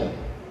huge problem.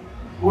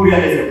 Who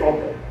realizes the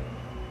problem?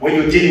 When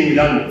you're dealing with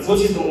animals, what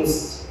is the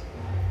most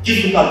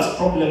difficult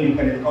problem you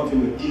can encounter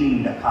when you're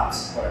dealing with a cat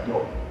or a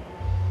dog?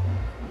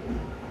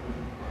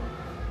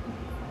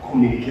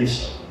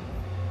 Communication.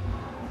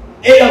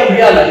 Adam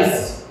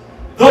realized,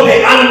 though the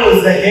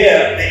animals are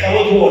here, they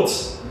cannot do what?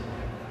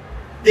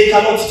 They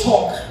cannot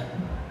talk.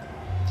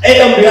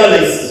 Adam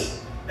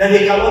realized that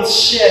they cannot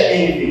share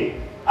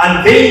anything.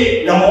 And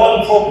the number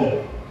one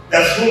problem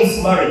that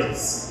ruins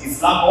marriages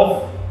is lack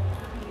of.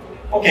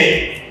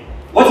 Okay,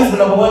 what is the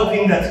number one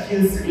thing that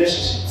kills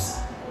relationships?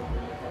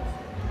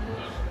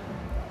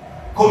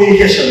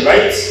 Communication,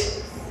 right?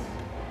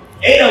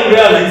 Adam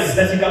realizes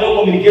that he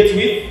cannot communicate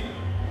with.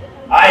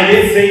 I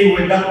didn't say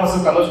when that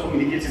person cannot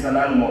communicate is an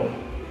animal,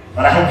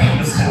 but I hope you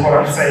understand what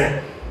I'm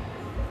saying.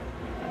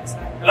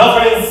 Now,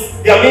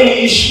 friends, there are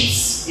many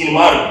issues in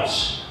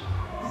marriage.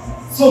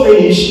 So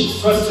many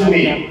issues. Trust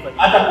me,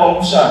 hata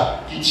kuangusha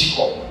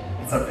kijiko.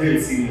 It's a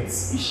very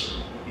serious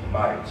issue in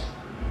marriage.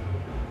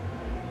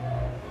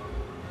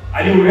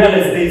 And you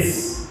realize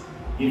this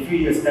in 3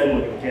 years' time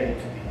when you get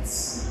into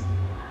this.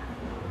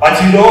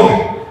 But you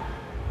know,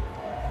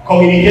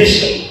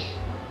 communication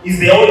is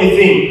the only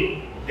thing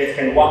that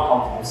can work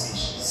out those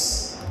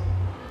issues.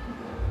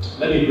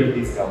 Let me break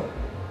this down.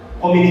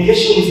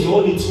 Communication is the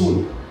only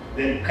tool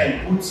that can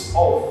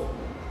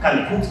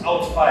put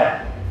out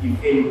fire in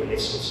any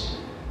relationship.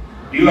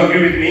 Do you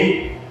agree with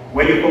me?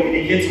 When you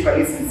communicate, you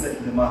can easily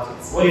settle the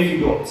matters. What if you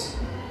don't?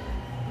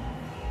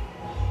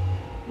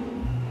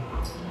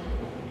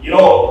 You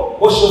know,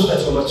 what shows that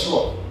you're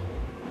mature?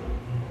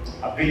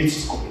 Ability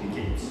to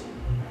communicate.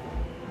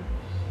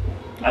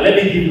 And let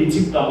me give you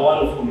tip number 1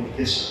 of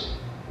communication.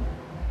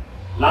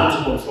 Learn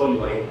to control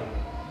your anger.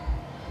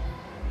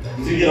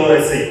 Did you get what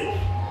I say?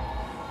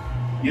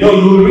 You know,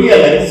 you will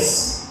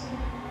realize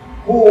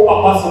who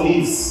a person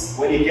is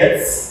when he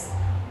gets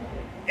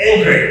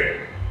angry.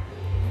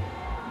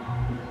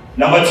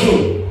 Number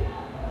 2,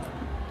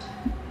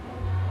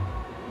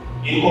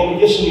 in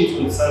communication you need to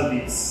understand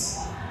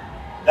this,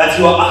 that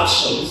your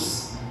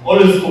actions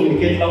always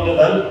communicate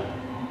louder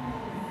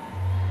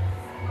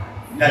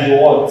than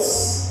your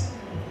words.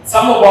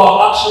 Some of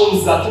our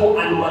actions are too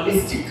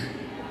animalistic,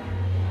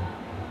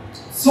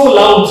 so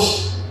loud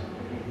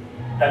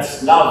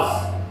that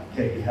love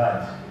can be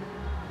heard.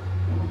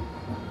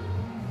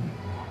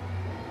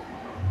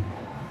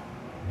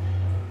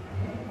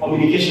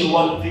 Communication,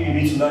 one thing you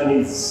need to learn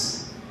is,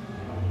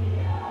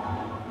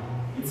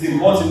 it's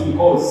important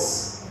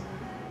because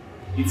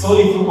it's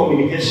only through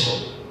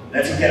communication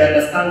that you can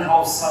understand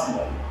how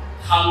someone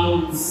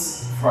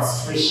handles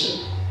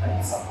frustration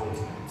and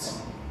disappointment.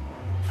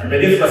 And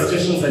when the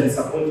frustrations and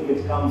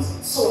disappointment comes,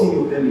 so many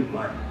of them in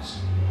marriage.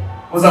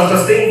 Because after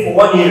staying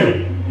for 1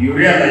 year, you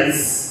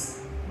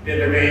realize that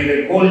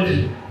the old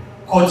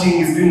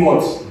coating is doing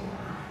what?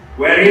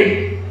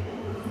 Wearing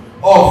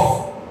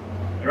off.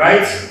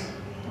 Right?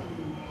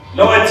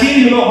 Now, until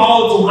you know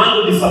how to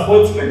handle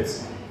disappointment,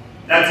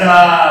 that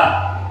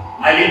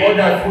I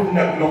ordered food in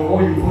a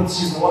global, you thought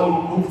she's the one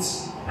who cooked,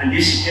 and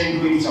then she came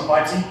doing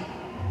chapati,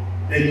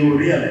 then you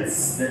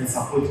realize that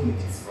disappointment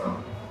is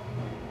wrong.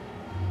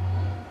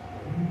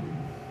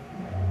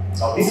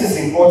 Now, this is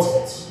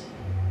important,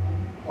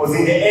 because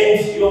in the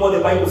end, you know what the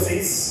Bible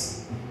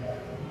says?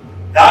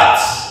 That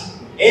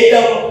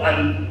Adam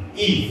and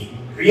Eve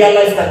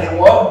realized that they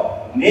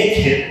were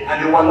naked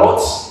and they were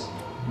not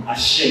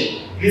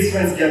ashamed. Please,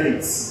 friends, get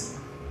this.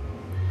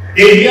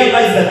 They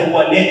realized that they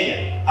were naked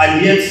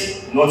and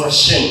yet not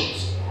ashamed.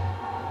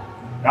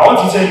 Now, I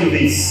want to tell you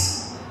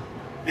this.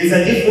 There's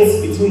a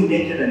difference between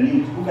naked and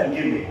nude. Who can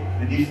give me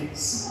the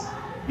difference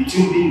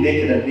between being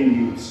naked and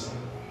being nude?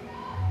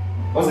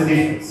 What's the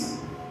difference?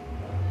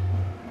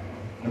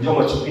 Unajua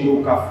machopini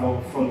uka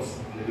front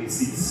the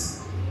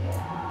seats.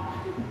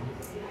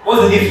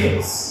 What's the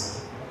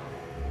difference?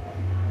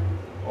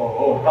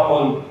 Oh, come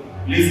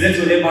on. Please let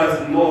your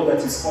neighbors know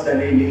that you scored an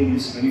A in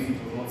English even if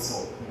it was not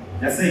so.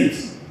 Just say it.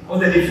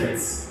 What's the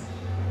difference?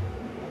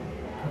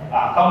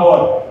 Come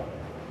on.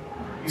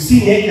 You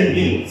see, naked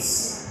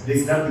means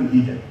there's nothing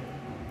hidden.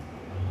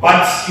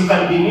 But you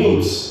can be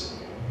nude,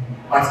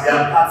 but there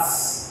are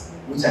parts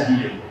which are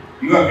hidden.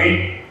 Do you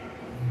agree?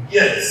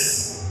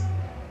 Yes.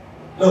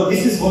 No,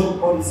 this is what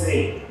God is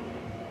saying.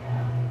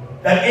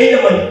 That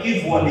Adam and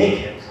Eve were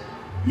naked,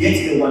 yet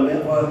they were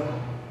never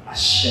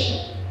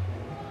ashamed.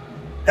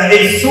 That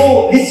they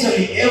saw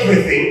literally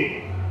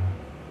everything,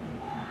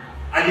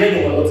 and yet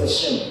they were not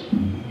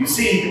ashamed. You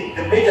see,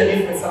 the major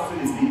difference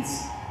actually is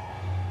this.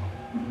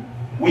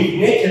 With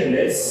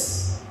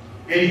nakedness,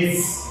 there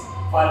is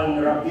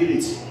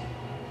vulnerability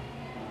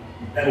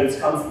that when it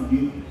comes to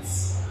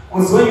weakness.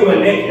 Because when you are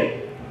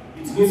naked,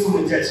 it means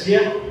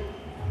umejiachilia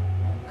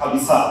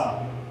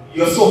kabisa.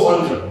 You are so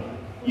vulnerable.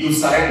 You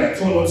surrender,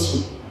 so not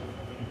true.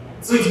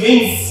 So it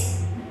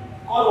means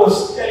God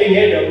was telling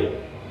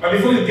Adam, but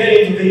before you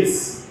get into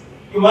this,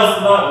 you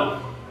must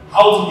learn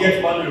how to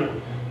get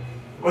vulnerable.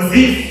 Because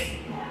if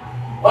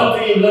one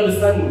thing you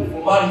understand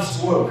for marriage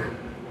to work,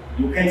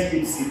 you can't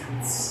keep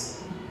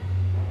secrets.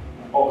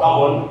 Oh, come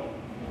on.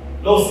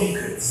 No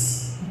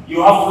secrets.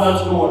 You have to learn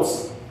to know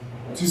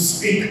what to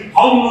speak.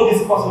 How do you know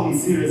this person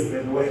is serious, by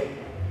the way?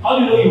 How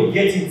do you know you're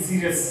getting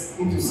serious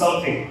into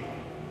something?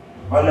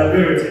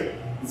 Vulnerability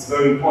is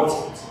very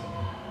important.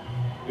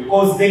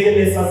 Because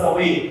nakedness has a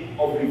way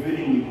of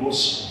revealing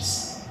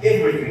emotions.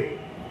 Everything.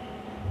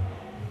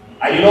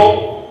 And you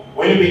know,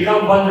 when you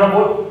become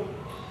vulnerable,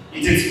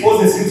 it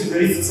exposes you to the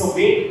risks of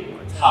being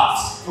hurt.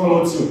 Don't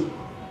know too.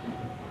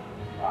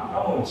 Come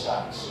on,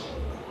 church.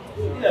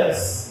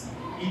 Yes,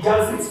 it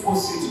does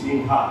expose you to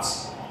being hurt.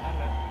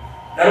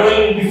 That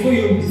when before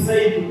you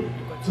decide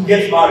to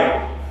get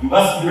married, you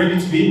must be ready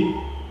to be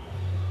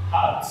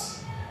hurt.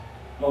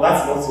 No,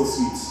 that's not so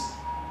sweet,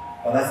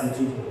 but that's the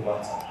truth of the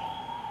matter.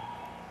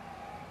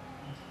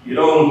 You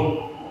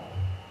know,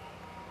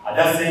 I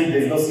just say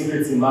there's no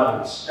secrets in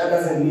marriage. That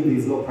doesn't mean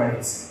there's no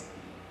privacy.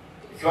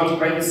 If you want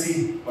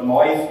privacy, when my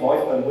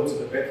wife can go to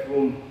the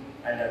bedroom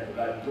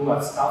and do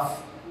her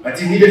stuff,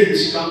 but immediately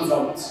she comes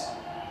out,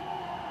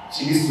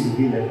 she needs to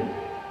reveal everything.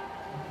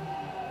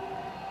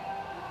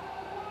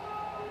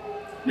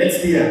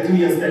 Next year, 2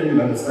 years then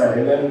you'll understand.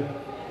 Amen.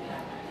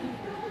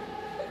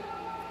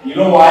 You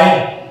know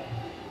why?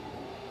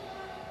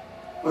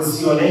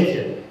 Because you are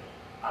naked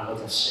and not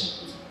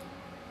ashamed.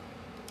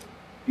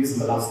 This is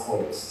my last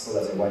point, so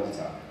that I wind it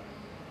up.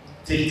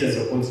 Take it as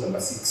your point number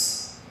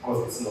 6,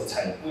 because it's not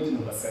time. Point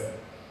number 7.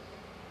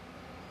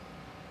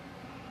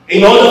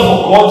 In order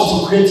for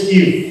God to create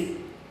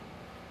Eve,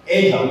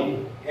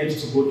 Adam had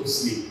to go to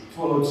sleep.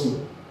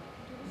 202.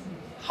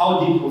 How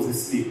deep was the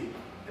sleep?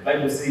 The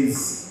Bible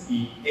says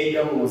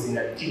Adam was in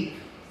a deep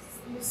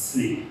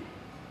sleep.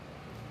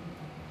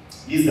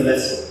 This is the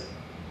lesson.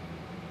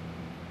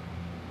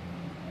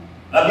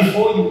 Now,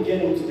 before you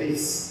get into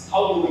this,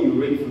 how do you know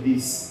you're ready for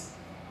this?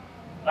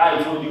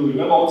 I told you,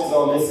 remember what is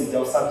our message,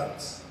 our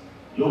subject?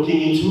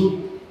 Looking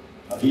into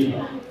a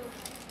river.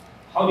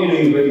 How do you know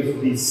you're ready for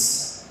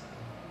this?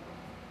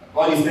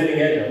 God is telling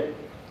Adam,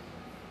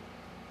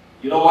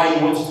 you know why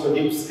he wants you to a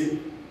deep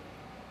sleep?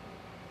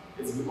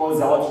 It's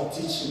because I want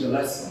to teach you the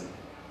lesson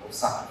of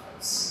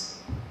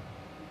sacrifice.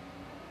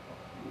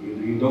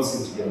 You don't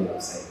seem to get what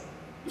I'm saying.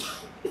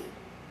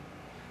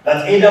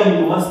 That Adam,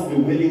 you must be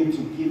willing to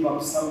give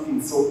up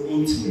something so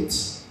intimate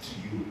to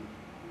you.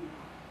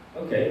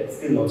 Okay,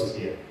 still not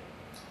clear.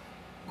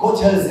 God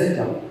tells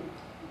Adam,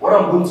 what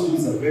I'm going to do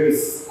is a very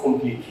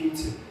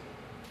complicated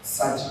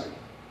surgery.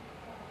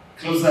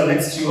 Closer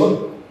next to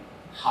your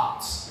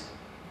heart.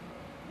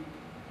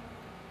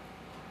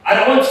 And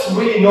I want you to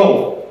really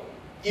know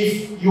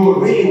if you're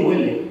really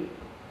willing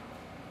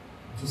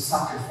to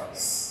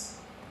sacrifice.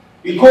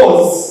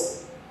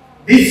 Because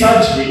this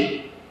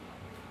surgery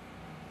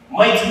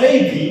might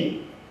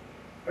maybe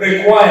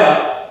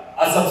require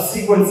a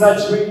subsequent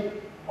surgery,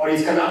 or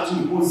it can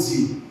actually cause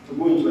you to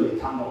go into an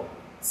eternal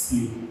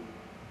sleep.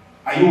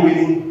 Are you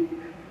willing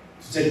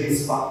to take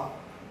this path?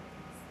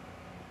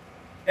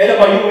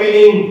 Adam, are you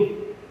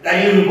willing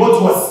that you will go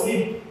to a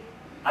sleep?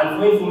 And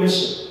for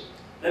information,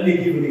 let me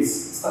give you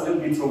this. It's a little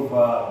bit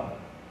of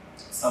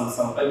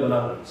some Bible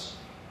language.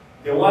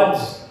 The word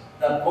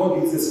that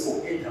God uses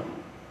for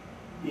Adam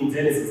in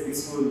Genesis,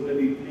 this will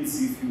maybe please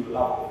see if you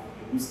love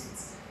the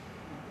linguistics.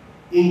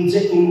 In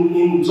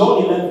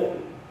John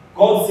 11,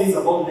 God says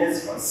about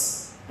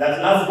Lazarus that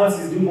Lazarus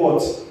is doing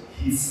what?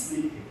 He's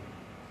sleeping.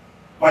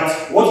 But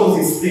what was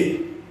his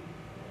sleep?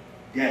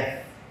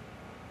 Death.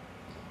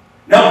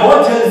 Now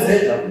God tells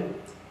Adam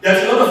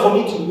that in order for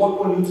me to work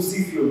on you to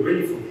see if you're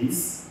ready for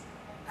this,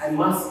 I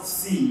must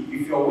see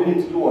if you're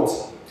willing to do what?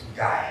 To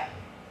die.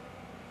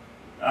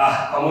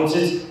 Come on,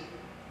 church.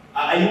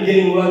 Are you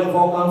getting where the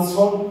vow comes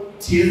from?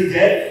 Till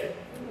death,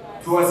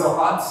 towards the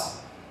heart.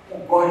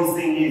 What God is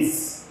saying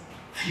is,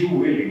 are you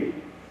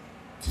willing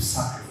to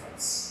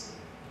sacrifice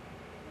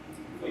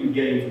before you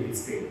get into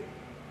this thing?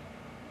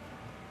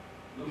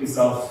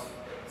 yourself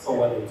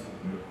somewhere into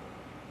the mirror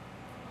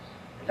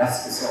and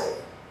ask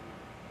yourself,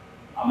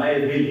 am I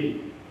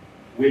really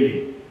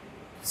willing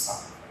to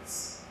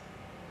sacrifice?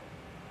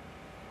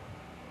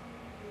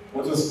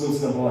 What was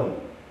point number one?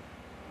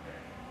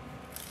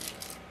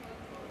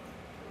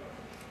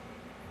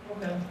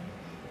 Okay.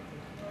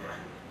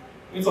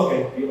 It's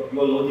okay.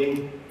 You're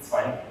loading. It's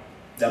fine.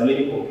 There are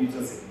many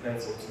computers. It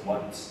depends what you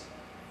want.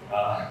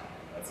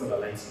 That's not a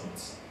light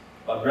note.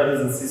 But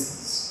brothers and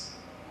sisters,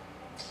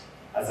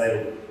 as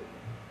I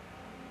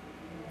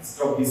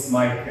stop this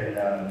mic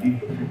and leave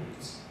the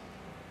pulpit,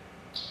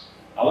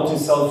 I want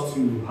yourself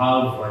to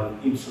have an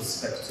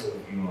introspective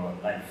of your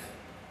life,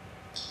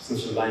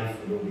 social life,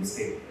 and all these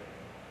things.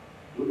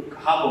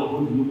 Have a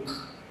good look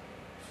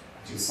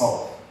at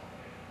yourself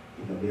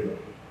in the mirror.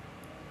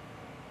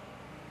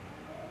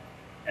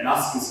 And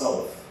ask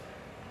yourself,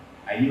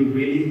 are you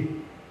really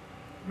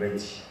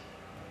ready?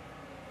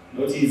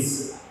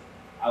 Notice,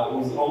 I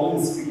was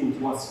always speaking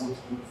to us what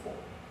to look for,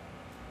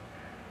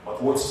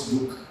 but what to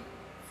look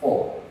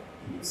for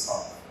in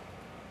yourself.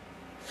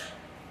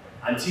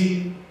 Until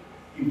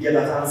you get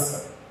that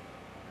answer,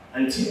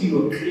 until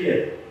you are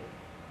clear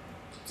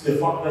to the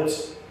fact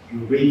that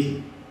you're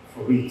ready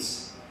for it,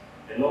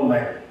 then no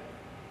man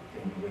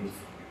can be ready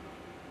for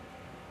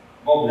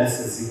you. God bless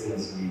us even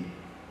as we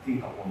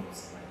think upon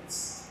those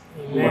lines.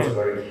 We want to